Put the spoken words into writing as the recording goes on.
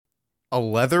A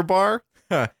leather bar?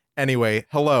 Anyway,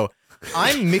 hello.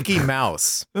 I'm Mickey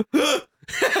Mouse.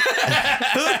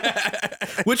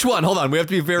 Which one? Hold on. We have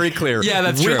to be very clear. Yeah,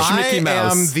 that's true. Which Mickey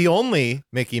Mouse? I am the only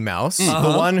Mickey Mouse,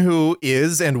 the one who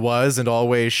is and was and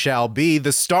always shall be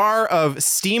the star of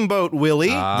Steamboat Willie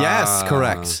Yes,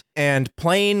 correct. and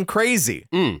Plain Crazy.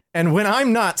 And when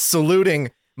I'm not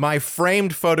saluting my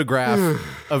framed photograph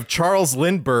of Charles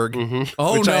Lindbergh,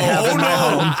 Oh, which no. I have Oh, in my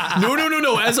home.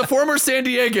 No. As a former San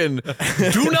Diegan,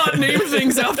 do not name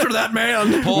things after that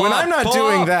man. When I'm not pull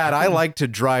doing up. that, I like to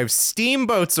drive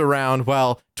steamboats around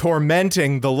while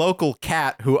tormenting the local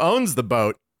cat who owns the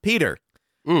boat, Peter.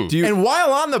 Do you, And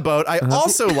while on the boat, I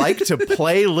also like to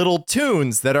play little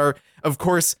tunes that are, of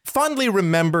course, fondly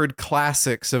remembered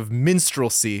classics of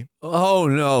minstrelsy oh,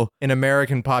 no. in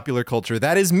American popular culture.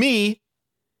 That is me,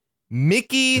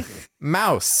 Mickey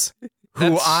Mouse,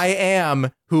 who I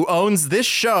am, who owns this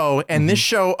show, and this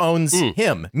show owns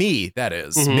him, me, that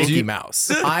is, Mickey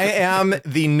Mouse. I am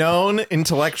the known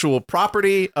intellectual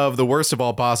property of the worst of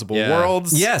all possible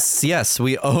worlds. Yes.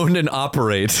 We own and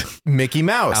operate Mickey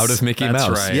Mouse. out of Mickey That's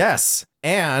Mouse. right. Yes.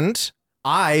 And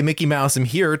I, Mickey Mouse, am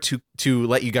here to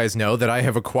let you guys know that I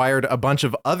have acquired a bunch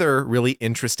of other really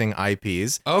interesting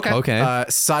IPs, Okay.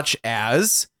 such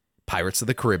as Pirates of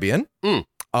the Caribbean,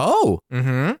 Oh.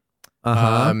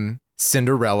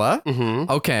 Cinderella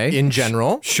Okay. in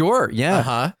general, Sure.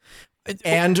 Yeah.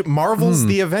 and Marvel's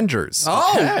The Avengers.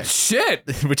 Oh, shit.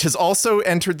 Which has also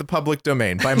entered the public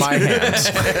domain by my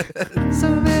hand. So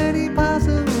many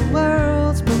possible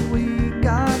worlds, but we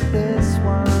got this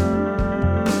one.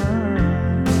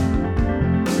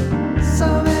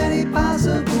 So many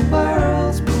possible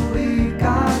worlds, but we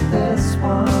got this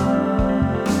one.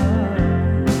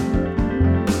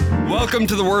 Welcome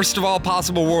to the Worst of All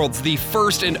Possible Worlds, the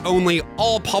first and only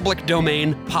all public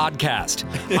domain podcast.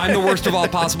 I'm the worst of all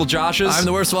possible Joshes. I'm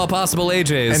the worst of all possible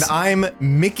AJs. And I'm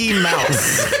Mickey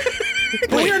Mouse.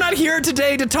 But we are not here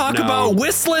today to talk No. about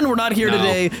whistling. We're not here No.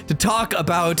 today to talk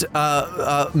about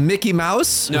Mickey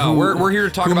Mouse. No, we're here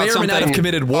to talk who about may or may not have something-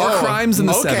 committed war crimes in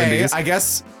the okay, 70s. I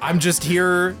guess I'm just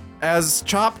here as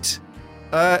chopped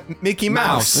Mickey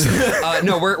Mouse.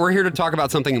 No, we're here to talk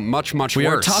about something much, much We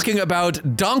worse. are talking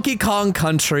about Donkey Kong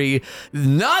Country,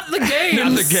 not the games.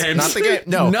 Not the games. Not the game.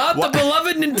 No. Not What- the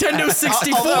beloved Nintendo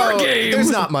 64 Although, games. There's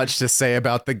not much to say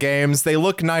about the games. They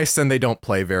look nice and they don't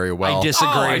play very well. I disagree.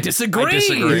 Oh, I disagree. I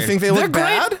disagree. You think they They're look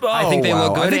bad? great. I think they Oh,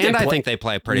 look wow. good, and I play- think they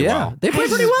play pretty yeah, well. they play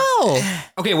pretty well.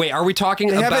 Okay, wait, are we talking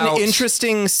They have about... an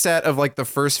interesting set of like the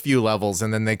first few levels,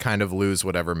 and then they kind of lose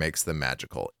whatever makes them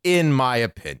magical, in my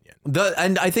opinion.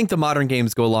 And I think the modern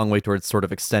games go a long way towards sort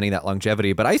of extending that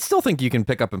longevity, but I still think you can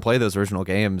pick up and play those original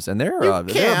games, and they're a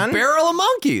can. barrel of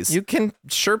monkeys. You can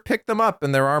sure pick them up,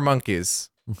 and there are monkeys,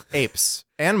 apes,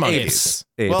 and monkeys.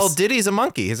 Apes. Well, Diddy's a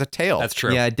monkey. He has a tail. That's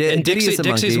true. Yeah, and Diddy Dixie, is a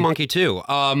Dixie's a monkey. monkey too.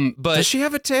 But Does she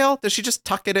have a tail? Does she just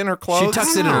tuck it in her She clothes?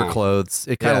 tucks it in her know. clothes.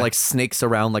 It kind of Yeah. like snakes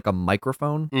around like a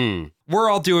microphone. we're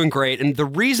all doing great. And the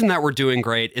reason that we're doing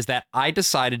great is that I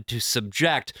decided to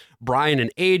subject Brian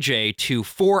and AJ to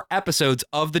 4 episodes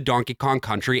of the Donkey Kong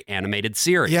Country animated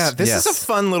series. Yeah, this is Yes. a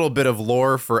fun little bit of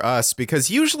lore for us because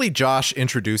usually Josh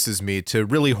introduces me to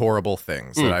really horrible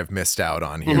things that I've missed out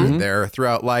on here and there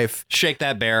throughout life. Shake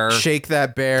That Bear. Shake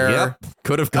that bear. Yep.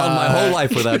 Could have gone my whole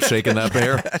life without shaking that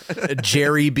bear.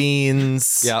 Jerry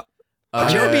beans. Yep. Uh,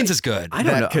 Jerry Beans is good. I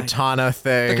don't that know. katana The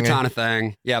thing. katana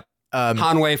thing. Yep.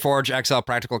 Hanwei Forge XL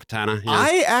Practical Katana. Yeah.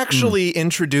 I actually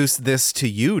introduced this to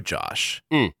you, Josh,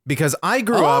 because I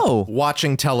grew Oh. up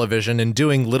watching television and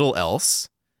doing little else.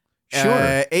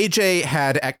 Sure. AJ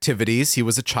had activities. He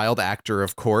was a child actor,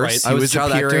 of course. Right. He I was was a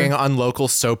child appearing actor. on local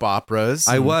soap operas.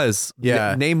 I was.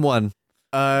 Yeah. Name one.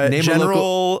 Name a General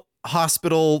local-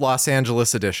 Hospital Los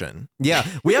Angeles edition. Yeah,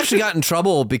 we actually got in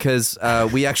trouble because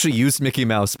we actually used Mickey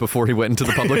Mouse before he went into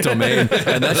the public domain,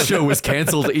 and that show was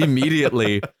canceled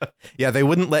immediately. Yeah, they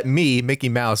wouldn't let me, Mickey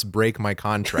Mouse, break my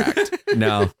contract.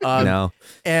 No, no.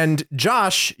 And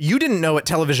Josh, you didn't know what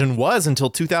television was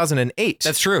until 2008.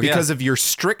 That's true, yeah. Because of your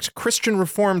strict Christian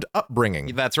Reformed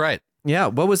upbringing. That's right. Yeah,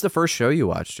 what was the first show you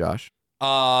watched, Josh?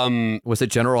 Was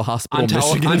it General Hospital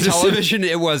Michigan? on Edition? television,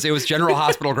 it was General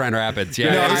Hospital Grand Rapids.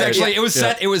 Yeah, No, it was I- actually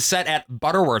yeah. it was set at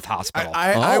Butterworth Hospital.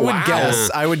 I Oh, would wow.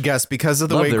 guess. I would guess because of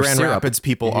the Love way their Grand syrup. Rapids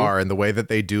people are and the way that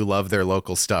they do love their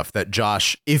local stuff. That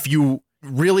Josh, if you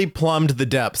really plumbed the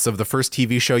depths of the first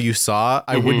TV show you saw,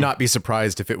 I would not be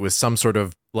surprised if it was some sort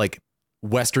of like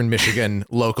Western Michigan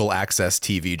local access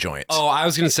TV joint. Oh, I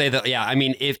was going to say that. Yeah, I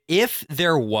mean, if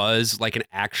there was like an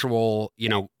actual,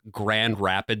 Grand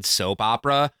Rapids soap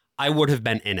opera, I would have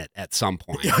been in it at some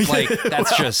point. Like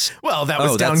that's just. Well, that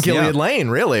was Oh, down that's- Gilead yeah. Lane,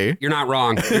 really. You're not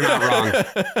wrong. You're not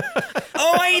wrong.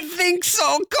 I think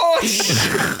so, coach.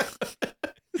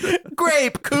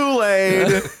 Grape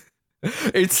Kool-Aid.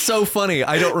 It's so funny.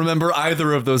 I don't remember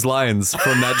either of those lines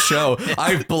from that show.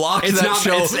 I've blocked It's that not-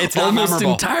 show it's not almost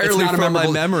memorable. entirely It's not from my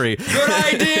memorable. memory. Good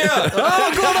idea.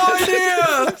 Oh,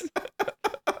 good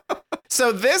idea.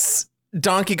 So this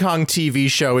Donkey Kong TV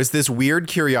show is this weird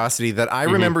curiosity that I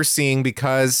remember seeing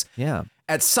because Yeah.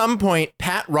 at some point,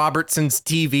 Pat Robertson's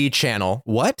TV channel,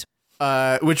 What?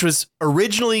 which was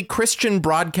originally Christian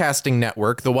Broadcasting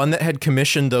Network, the one that had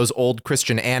commissioned those old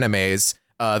Christian animes,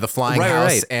 The Flying Right,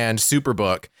 House right. and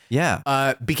Superbook,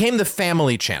 Yeah. became the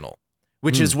Family Channel,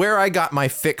 which is where I got my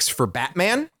fix for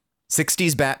Batman,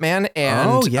 60s Batman, and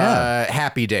Oh, yeah.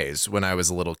 Happy Days when I was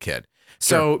a little kid.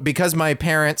 So because my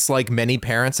parents, like many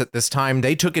parents at this time,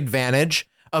 they took advantage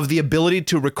of the ability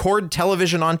to record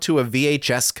television onto a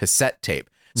VHS cassette tape.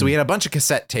 So we had a bunch of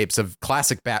cassette tapes of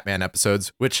classic Batman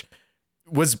episodes, which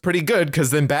was pretty good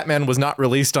because then Batman was not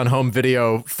released on home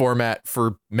video format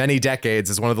for many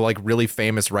decades as one of the like really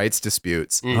famous rights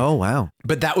disputes. Oh, wow.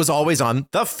 But that was always on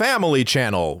the Family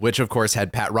Channel, which of course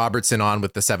had Pat Robertson on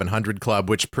with the 700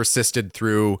 Club, which persisted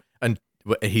through, and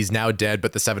he's now dead,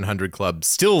 but the 700 Club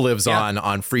still lives on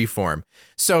Freeform.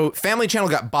 So Family Channel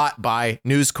got bought by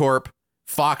News Corp.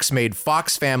 Fox made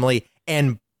Fox Family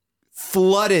and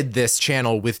flooded this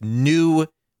channel with new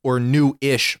or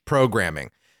new-ish programming.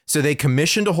 So they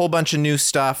commissioned a whole bunch of new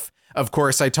stuff. Of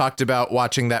course, I talked about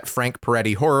watching that Frank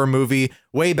Peretti horror movie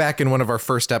way back in one of our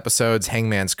first episodes,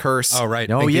 Hangman's Curse. Oh, right.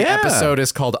 I Oh, think yeah. The episode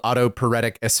is called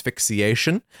Autoparetic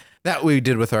Asphyxiation. That we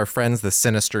did with our friends, the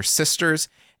Sinister Sisters.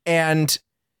 And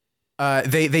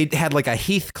they had like a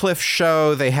Heathcliff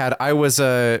show. They had I Was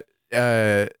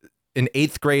an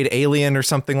 8th grade alien or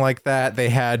something like that. They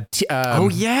had Oh,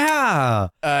 yeah.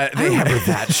 they I remember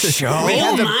that show. They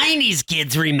had the- 90s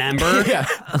kids remember. yeah,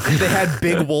 they had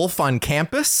Big Wolf on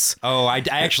campus. Oh, I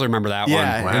actually remember that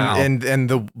Yeah, one. Wow. and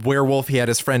the werewolf, he had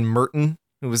his friend Merton,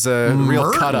 who was a real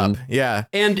Merton? cut up. Yeah.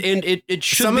 And it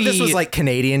should Some be of this was like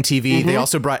Canadian TV. They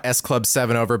also brought S Club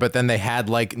 7 over, but then they had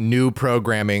like new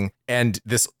programming and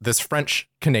this French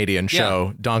Canadian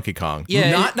show, Donkey Kong.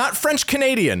 Yeah, Not French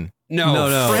Canadian.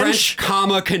 no, French,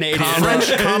 comma Canadian.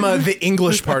 French, comma the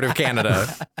English part of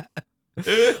Canada.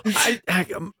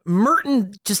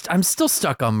 Merton, I'm still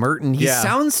stuck on Merton. He Yeah.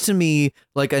 sounds to me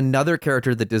like another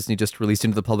character that Disney just released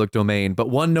into the public domain, but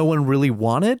one no one really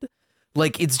wanted.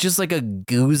 Like, it's just like a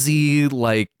goozy,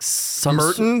 like some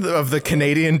Merton of the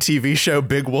Canadian TV show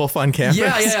Big Wolf on Campus.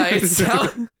 Yeah.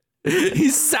 He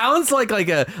sounds like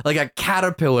a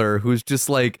caterpillar who's just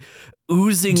like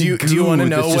oozing. Do you goo want to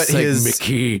that's know what just like, his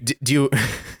Mickey? do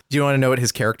you want to know what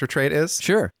his character trait is?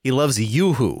 Sure. He loves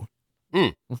Yoo-hoo.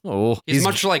 Oh, He's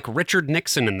much like Richard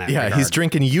Nixon in that Yeah, regard. he's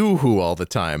drinking Yoo-hoo all the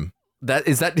time.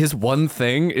 is that his one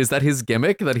thing? Is that his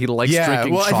gimmick that he likes Yeah,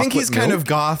 drinking? well, I think chocolate he's kind milk? of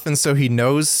goth, and so he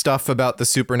knows stuff about the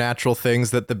supernatural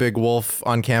things that the big wolf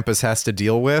on campus has to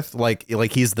deal with. Like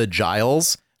he's the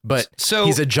Giles, but So-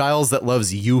 he's a Giles that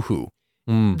loves Yoo-hoo.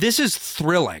 This is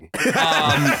thrilling.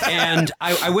 And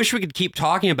I wish we could keep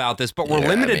talking about this, but we're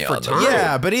limited for time.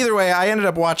 Yeah, but either way, I ended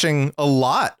up watching a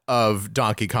lot of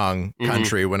Donkey Kong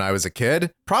Country when I was a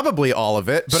kid. Probably all of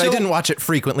it, but I So- didn't watch it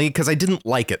frequently because I didn't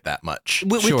like it that much.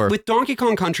 With Donkey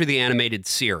Kong Country, the animated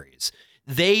series,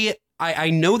 I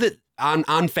know that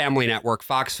on Family Network,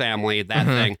 Fox Family, that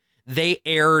thing, they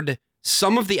aired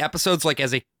some of the episodes like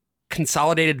as a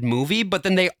consolidated movie, but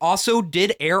then they also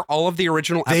did air all of the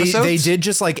original episodes. They did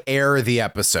just like air the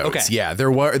episodes. Okay. Yeah,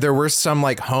 there were some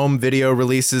like home video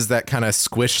releases that kind of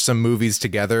squished some movies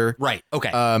together. Right. Okay.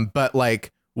 But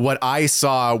like what I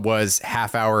saw was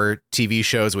half-hour TV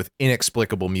shows with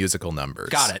inexplicable musical numbers.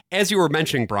 Got it. As you were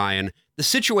mentioning, Brian, the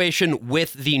situation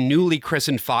with the newly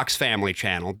christened Fox Family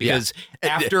Channel, because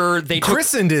after they took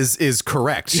Christened is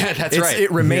correct. Yeah, that's right. It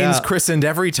remains Yeah. christened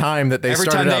every time that they Every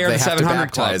started time they up. air They the have to 700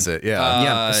 baptize Club. it. Yeah.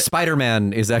 Yeah,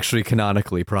 Spider-Man is actually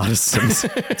canonically Protestant.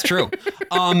 It's true.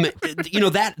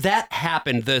 That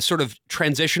happened. The sort of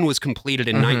transition was completed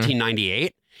in Mm-hmm.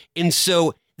 1998. And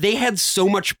so they had so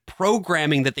much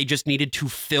programming that they just needed to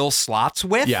fill slots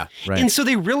with. Yeah, right. And so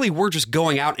they really were just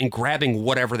going out and grabbing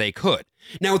whatever they could.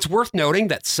 Now, it's worth noting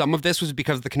that some of this was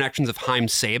because of the connections of Haim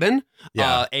Sabin,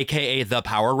 Yeah. a.k.a. the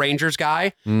Power Rangers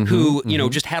guy, who,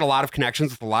 just had a lot of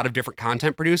connections with a lot of different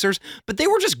content producers, but they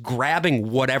were just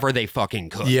grabbing whatever they fucking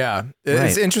could. Yeah.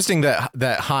 It's Right. interesting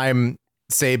that Haim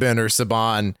Sabin or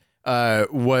Saban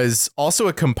was also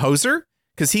a composer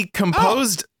because he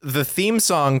composed the theme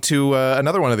song to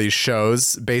another one of these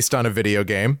shows based on a video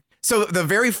game. So the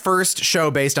very first show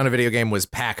based on a video game was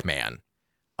Pac-Man.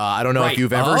 I don't know Right. if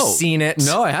you've ever Oh. seen it.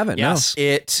 No, I haven't. Yes.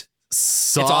 It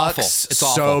sucks awful. It's so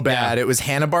awful. bad. It was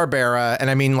Hanna-Barbera, and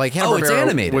I mean, like, Oh, it's Hanna-Barbera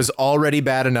animated. was already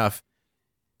bad enough.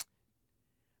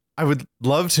 I would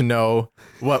love to know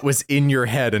what was in your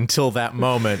head until that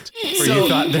moment where you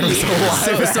thought there was a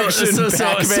live action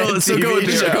Pac-Man so go TV with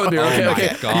me. show. Go with me. Okay, Oh my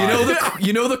okay. God.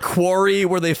 You know the quarry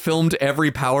where they filmed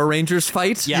every Power Rangers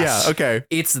fight? Yes. Yeah, okay.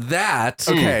 It's that.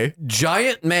 Okay.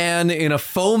 Giant man in a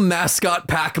foam mascot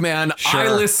Pac-Man Sure.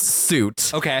 eyeless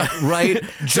suit. Okay. Right?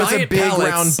 So it's a Giant big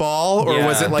pellets round ball, or Yeah.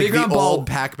 was it like Big the round ball old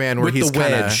Pac-Man where with he's the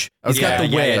kinda, wedge. Okay. He's got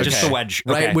the wedge. just the wedge.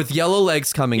 Right, Okay. with yellow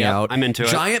legs coming Yeah, out. I'm into it.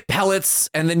 Giant pellets,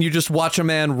 and then you just watch a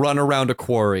man run around a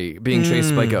quarry being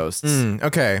chased by ghosts.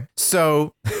 Okay,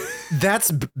 so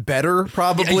that's better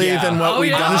probably Yeah. than what Oh, we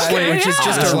yeah. got, Honestly, which is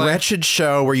just a honestly. wretched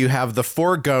show where you have the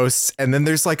 4 ghosts and then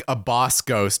there's like a boss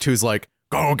ghost who's like,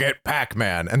 go get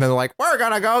Pac-Man. And then they're like, we're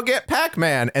gonna go get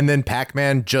Pac-Man. And then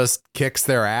Pac-Man just kicks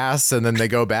their ass and then they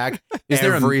go back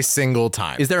there a- every single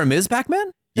time. Is there a Ms.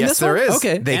 Pac-Man? in Yes, this there one? is.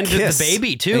 Okay. They and kiss. the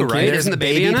baby too, And right? there's Isn't the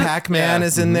baby in it? Pac-Man Yeah.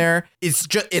 is in there. It's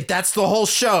just that's the whole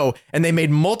show, and they made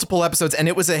multiple episodes, and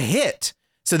it was a hit.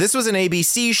 So this was an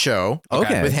ABC show,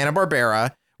 Okay. with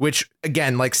Hanna-Barbera, which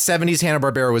again, like 70s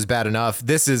Hanna-Barbera was bad enough.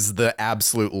 This is the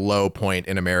absolute low point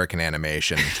in American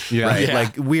animation. Yeah. Right? Yeah.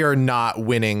 Like we are not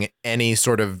winning any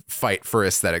sort of fight for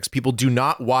aesthetics. People do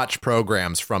not watch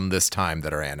programs from this time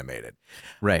that are animated.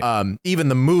 Right. Even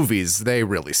the movies, they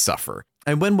really suffer.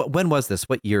 and when was this?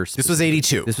 What year? This was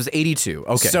 82. This was 82.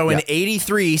 Okay. So yeah. in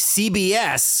 83,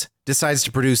 CBS decides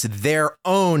to produce their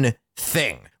own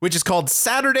thing, which is called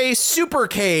Saturday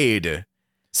Supercade.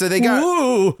 So they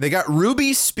got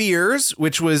Ruby Spears,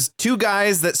 which was 2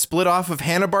 guys that split off of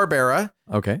Hanna-Barbera.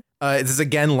 Okay. This is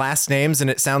again last names, and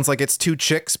it sounds like it's 2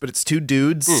 chicks, but it's 2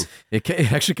 dudes. It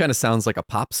actually kind of sounds like a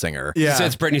pop singer. Yeah. So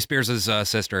it's Britney Spears'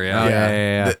 sister, yeah. Oh,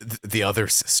 yeah. The other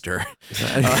sister.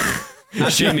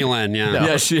 Not Jamie Lynn, yeah.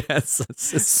 Yeah, she has a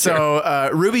sister. So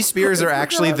Ruby Spears are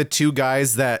actually the 2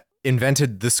 guys that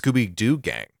invented the Scooby-Doo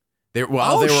gang. They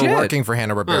were shit. working for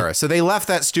Hanna-Barbera. So they left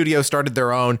that studio, started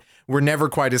their own, were never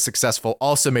quite as successful,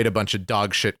 also made a bunch of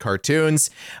dog shit cartoons,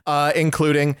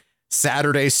 including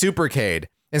Saturday Supercade.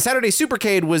 And Saturday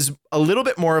Supercade was a little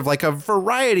bit more of like a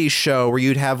variety show where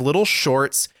you'd have little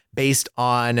shorts based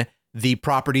on the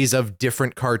properties of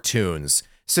different cartoons.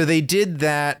 So they did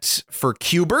that for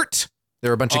Q*bert. There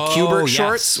were a bunch of Oh, Q*bert yes.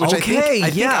 shorts, which Okay, I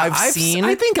think I've seen.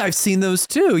 I think I've seen those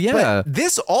too. Yeah. But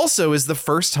this also is the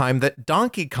first time that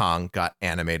Donkey Kong got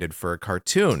animated for a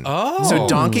cartoon. Oh. So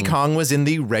Donkey Kong was in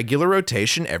the regular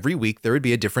rotation. Every week there would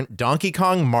be a different Donkey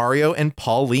Kong, Mario, and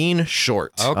Pauline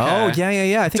short. Okay. Oh,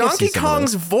 yeah. I think I've Donkey seen some of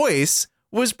Kong's those. voice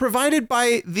was provided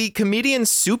by the comedian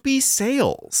Soupy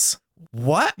Sales.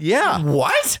 What? Yeah.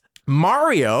 What?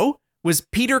 Mario was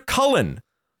Peter Cullen,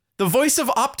 the voice of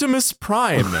Optimus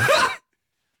Prime.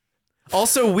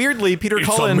 Also, weirdly, Peter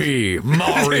Cullen. me,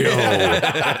 Mario.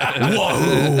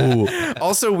 Whoa.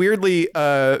 Also, weirdly,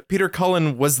 Peter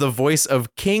Cullen was the voice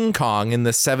of King Kong in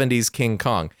the 70s King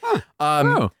Kong.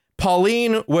 Oh.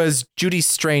 Pauline was Judy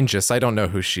Strangest. I don't know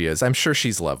who she is. I'm sure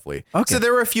she's lovely. Okay. So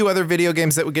there were a few other video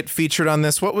games that would get featured on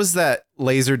this. What was that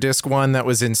Laserdisc one that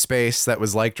was in space that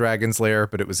was like Dragon's Lair,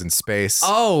 but it was in space?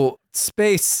 Oh,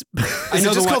 space. Is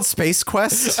know it the just one- called Space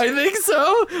Quest? I think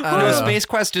so. No, Space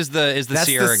Quest is the That's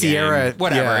Sierra the Sierra. game.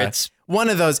 Whatever. yeah. It's one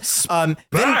of those. But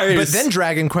then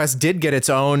Dragon Quest did get its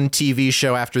own TV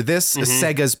show after this.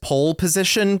 Sega's Pole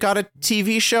Position got a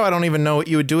TV show. I don't even know what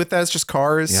you would do with that. It's just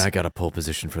cars. Yeah, I got a pole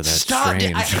position for that. stop.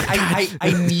 Strange.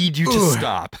 I need you to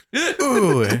stop.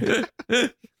 Ooh.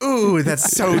 Ooh,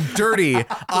 that's so dirty.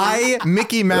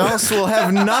 Mickey Mouse, will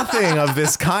have nothing of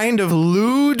this kind of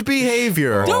lewd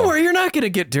behavior. Don't worry, you're not gonna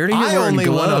get dirty. You're I wearing only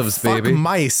want gloves, to fuck baby.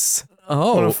 mice. I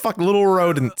want Oh, to fuck little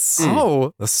rodents.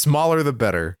 oh. The smaller, the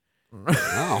better.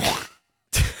 Oh.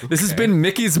 This has been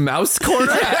Mickey's Mouse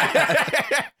Corner.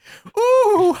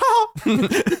 Ooh, ha.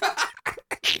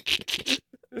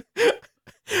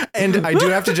 And I do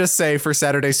have to just say for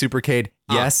Saturday Supercade,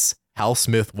 yes, Hal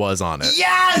Smith was on it.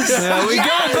 Yes! There we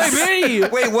go, baby.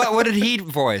 Wait, what did he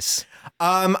voice?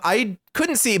 I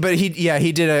couldn't see, but he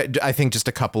did I think just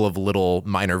a couple of little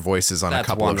minor voices on That's a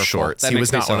couple wonderful. of shorts. That He makes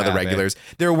was me not so one of the happy. regulars.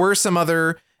 There were some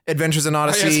other Adventures in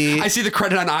Odyssey. I see the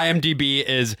credit on IMDb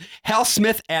is Hal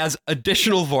Smith as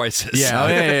additional voices. Yeah. Oh,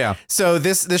 yeah. So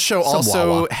this show also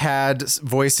wah-wah. had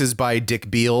voices by Dick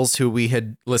Beals, who we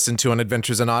had listened to on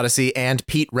Adventures in Odyssey, and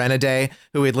Pete Renaday,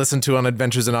 who we had listened to on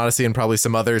Adventures in Odyssey, and probably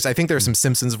some others. I think there are some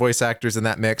Simpsons voice actors in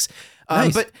that mix.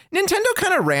 Nice. But Nintendo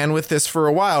kind of ran with this for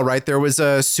a while, right? There was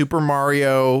a Super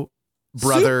Mario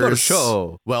Brothers. Super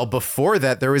Show. Well, before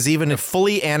that, there was even a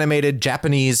fully animated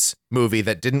Japanese movie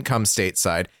that didn't come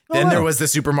stateside. Then there was the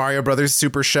Super Mario Brothers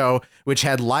Super Show, which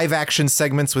had live action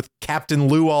segments with Captain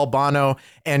Lou Albano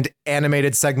and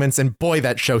animated segments. And boy,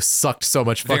 that show sucked so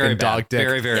much fucking Very bad. dog dick.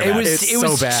 Very, very It bad. was It's it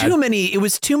so was bad. too many. It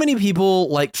was too many people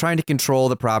like trying to control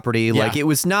the property. Like Yeah. it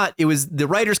was not. It was the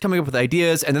writers coming up with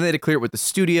ideas, and then they had to clear it with the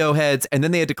studio heads, and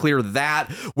then they had to clear that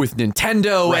with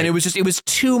Nintendo, Right. and it was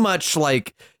too much.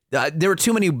 Like there were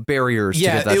too many barriers. to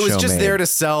Yeah, get that it was show just made. there to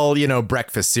sell,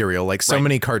 breakfast cereal, like so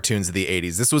many cartoons of the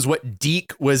 80s. This was what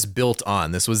DiC was built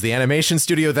on. This was the animation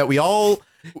studio that we all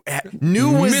knew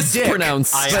was DiC,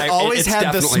 Mispronounced. but always it's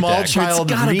had the definitely small DiC.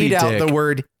 child It's gotta read be out DiC. the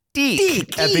word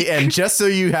DiC at the end, just so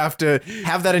you have to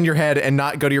have that in your head and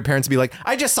not go to your parents and be like,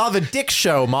 I just saw the DiC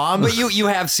show, Mom. But you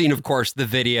have seen, of course, the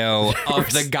video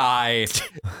of the guy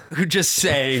who just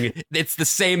saying it's the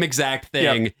same exact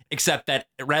thing, except that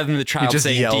rather than the child just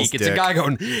saying yells "Dick," it's a dick. guy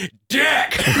going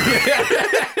 "Dick."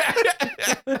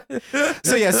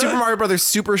 So yeah, Super Mario Brothers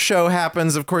Super Show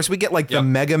happens. Of course, we get like the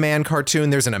Mega Man cartoon.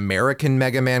 There's an American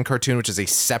Mega Man cartoon, which is a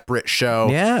separate show.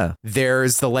 Yeah.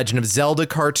 There's the Legend of Zelda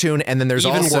cartoon, and then there's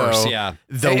Even also worse, yeah.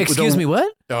 Excuse me,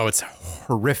 what? Oh, it's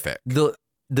horrific. The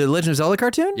Legend of Zelda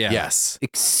cartoon? Yeah. Yes.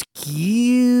 Excuse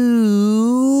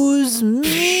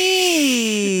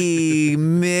me,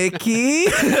 Mickey.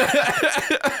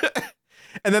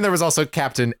 And then there was also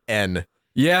Captain N.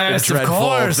 Yes, The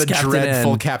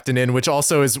dreadful N. Captain N, which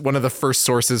also is one of the first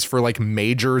sources for like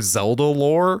major Zelda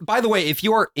lore. By the way, if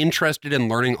you are interested in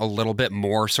learning a little bit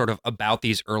more sort of about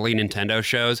these early Nintendo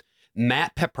shows,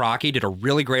 Matt Peprocki did a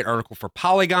really great article for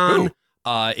Polygon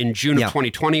in June of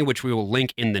 2020, which we will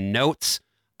link in the notes.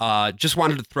 Just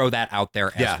wanted to throw that out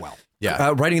there as well.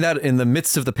 Yeah. Writing that in the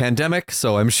midst of the pandemic,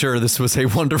 so I'm sure this was a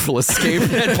wonderful escape.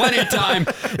 Had plenty of time.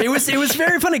 It was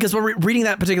very funny because when reading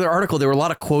that particular article, there were a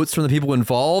lot of quotes from the people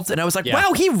involved, and I was like, Yeah.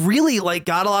 wow, he really like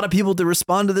got a lot of people to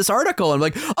respond to this article. I'm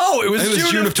like, oh, it was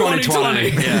June of 2020.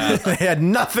 Yeah. They had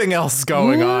nothing else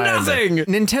going on. Nothing.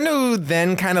 Nintendo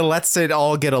then kind of lets it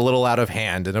all get a little out of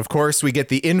hand. And of course, we get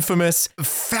the infamous,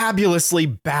 fabulously,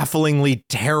 bafflingly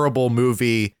terrible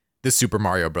movie, the Super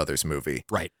Mario Brothers movie.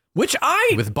 Right. Which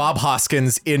With Bob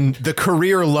Hoskins in the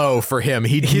career low for him.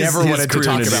 He never his wanted to career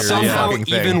talk nadir, about that Somehow fucking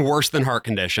thing. even worse than heart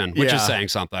condition, which Yeah. is saying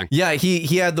something. Yeah,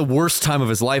 he had the worst time of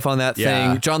his life on that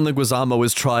Yeah. thing. John Leguizamo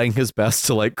was trying his best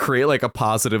to like create like a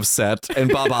positive set, and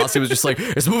Bob Hoskins was just like,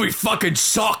 "This movie fucking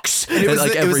sucks." It was,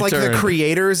 At, it was like every the turn.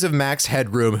 creators of Max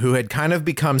Headroom who had kind of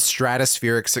become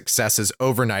stratospheric successes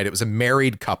overnight. It was a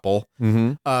married couple,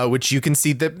 which you can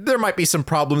see that there might be some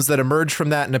problems that emerged from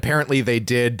that. And apparently they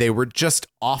did. They were just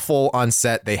awful on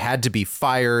set. They had to be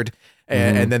fired.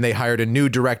 And then they hired a new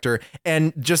director.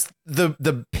 And just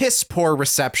the piss poor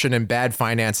reception and bad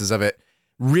finances of it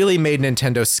really made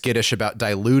Nintendo skittish about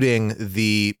diluting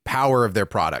the power of their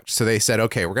product. So they said,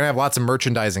 okay, we're going to have lots of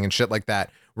merchandising and shit like that.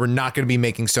 We're not going to be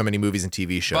making so many movies and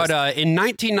TV shows. But in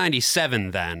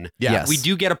 1997, then, Yes. we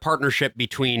do get a partnership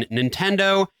between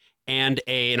Nintendo and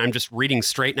I'm just reading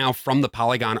straight now from the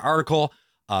Polygon article,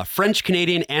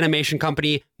 French-Canadian animation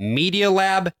company Media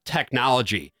Lab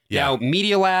Technology. Yeah. Now,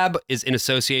 Media Lab is in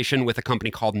association with a company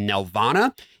called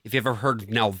Nelvana. If you've ever heard of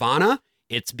Nelvana,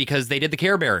 it's because they did the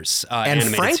Care Bears And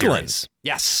animated Franklin. series.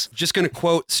 Yes. Just going to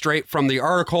quote straight from the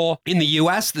article. In the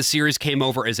U.S., the series came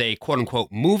over as a quote-unquote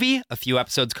movie, a few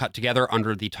episodes cut together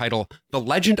under the title The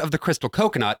Legend of the Crystal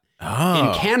Coconut.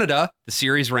 In Canada, the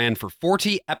series ran for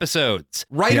 40 episodes.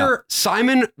 Writer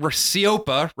Simon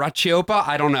Raciopa,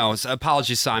 I don't know.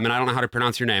 Apologies, Simon. I don't know how to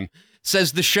pronounce your name.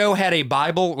 Says the show had a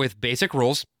Bible with basic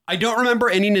rules. I don't remember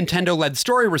any Nintendo-led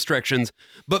story restrictions,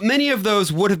 but many of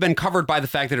those would have been covered by the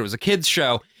fact that it was a kids'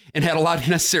 show and had a lot of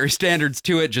necessary standards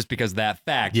to it just because of that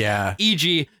fact. Yeah.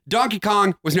 E.g., Donkey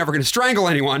Kong was never going to strangle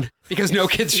anyone because no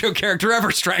kids' show character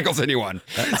ever strangles anyone,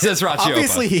 says Raciopa.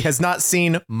 Obviously, he has not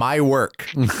seen my work.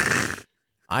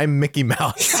 I'm Mickey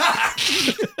Mouse.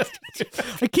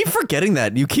 I keep forgetting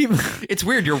that. You keep It's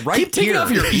weird. You're right keep taking here.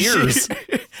 off your ears.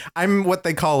 I'm what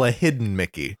they call a hidden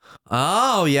Mickey.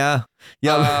 Oh yeah,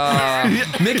 yeah.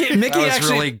 Mickey That was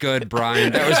actually. really good,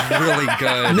 Brian. That was really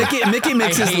good. Mickey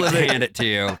makes I his hate to living. hand it to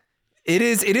you. It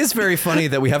is very funny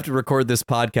that we have to record this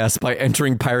podcast by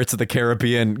entering Pirates of the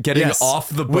Caribbean, getting Yes. off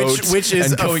the boat, which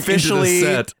is and going officially into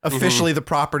the set. officially the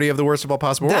property of the worst of all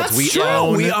possible That's worlds.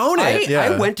 true. We own it. Yeah.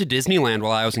 I went to Disneyland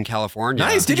while I was in California.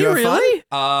 Nice. Did you you have fun? really?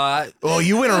 Oh,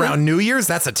 you went around New Year's?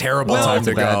 That's a terrible Well, time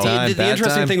to bad go. time. The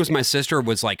interesting time. thing was my sister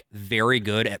was like very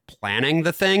good at planning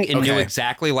the thing and knew Okay.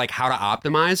 exactly like how to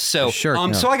optimize. So, Sure,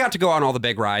 yeah. so I got to go on all the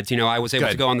big rides. You know, I was able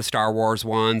Good. to go on the Star Wars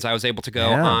ones. I was able to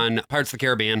go Yeah. on Pirates of the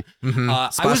Caribbean.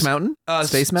 Splash Mountain?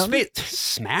 Space Mountain?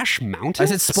 Smash Mountain? I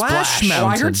said Splash Mountain. Oh,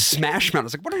 I heard Smash Mountain. I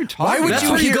was like, what are you talking Why about? would That's you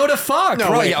when you hear- go to Fox. No,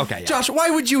 Right, wait. yeah, okay, yeah. Josh, why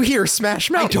would you hear Smash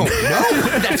I Mountain? don't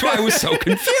know. That's why I was so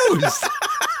confused.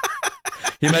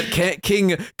 He met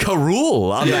King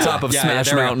Karul on the top of Smash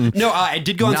there we go. Mountain. No, I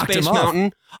did go on Knocked Space him off.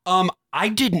 Mountain. I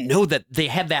didn't know that they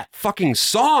had that fucking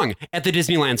song at the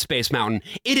Disneyland Space Mountain.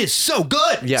 It is so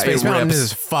good. Yeah, Space it Mountain rips.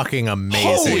 is fucking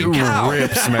amazing. Holy cow.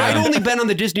 rips, man. I've only been on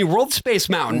the Disney World Space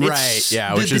Mountain. Right,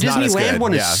 yeah, the, which the is not as Disneyland good,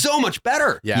 one yeah. is so much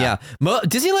better. Yeah.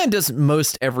 Disneyland does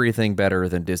most everything better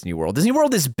than Disney World. Disney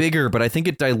World is bigger, but I think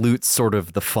it dilutes sort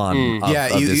of the fun of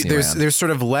Disneyland. There's sort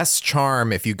of less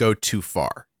charm if you go too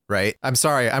far, right? I'm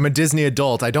sorry, I'm a Disney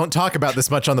adult. I don't talk about this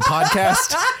much on the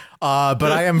podcast,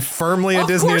 but I am firmly a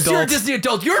Disney adult. You're a Disney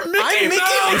adult. You're Mickey I'm Mickey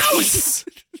Mouse. Mouse.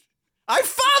 I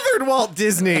fathered Walt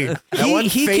Disney that one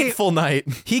he fateful night.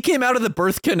 He came out of the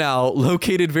birth canal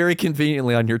located very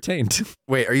conveniently on your taint.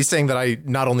 Wait, are you saying that I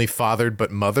not only fathered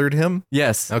but mothered him?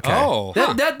 Yes. Okay. Oh,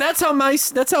 huh. That's how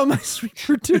mice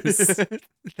reproduce.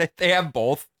 They have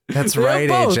both. That's They have right,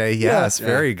 both. AJ. Yes,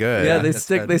 very good. Yeah, that's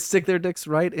good. they stick their dicks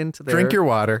right into their Drink your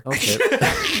water. Okay.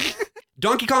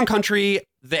 Donkey Kong Country,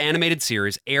 the animated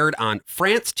series, aired on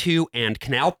France 2 and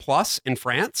Canal Plus in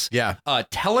France. Yeah.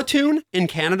 Teletoon in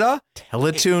Canada.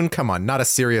 Teletoon, come on, not a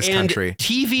serious and country.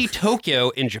 TV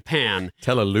Tokyo in Japan.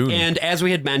 Telaloon. And as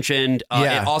we had mentioned,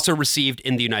 Yeah. it also received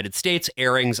in the United States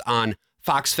airings on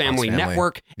Fox Family Family.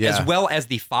 Network, Yeah. as well as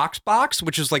the Fox Box,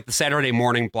 which is like the Saturday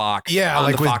morning block. Yeah, on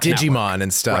like the with Fox Digimon Network.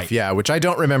 and stuff. Right. Yeah, which I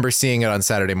don't remember seeing it on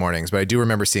Saturday mornings, but I do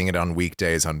remember seeing it on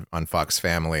weekdays on Fox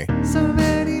Family. So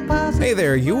many possible Hey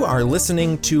there, you are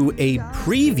listening to a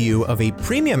preview of a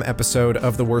premium episode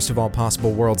of The Worst of All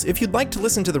Possible Worlds. If you'd like to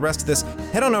listen to the rest of this,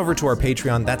 head on over to our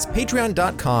Patreon. That's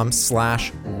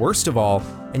patreon.com/worstofall.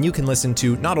 And you can listen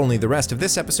to not only the rest of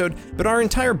this episode, but our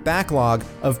entire backlog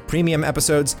of premium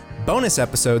episodes, bonus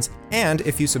episodes, and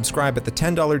if you subscribe at the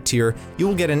 $10 tier, you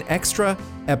will get an extra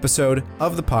episode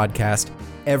of the podcast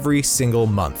every single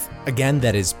month. Again,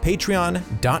 that is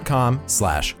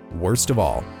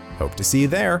patreon.com/worstofall. Hope to see you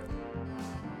there.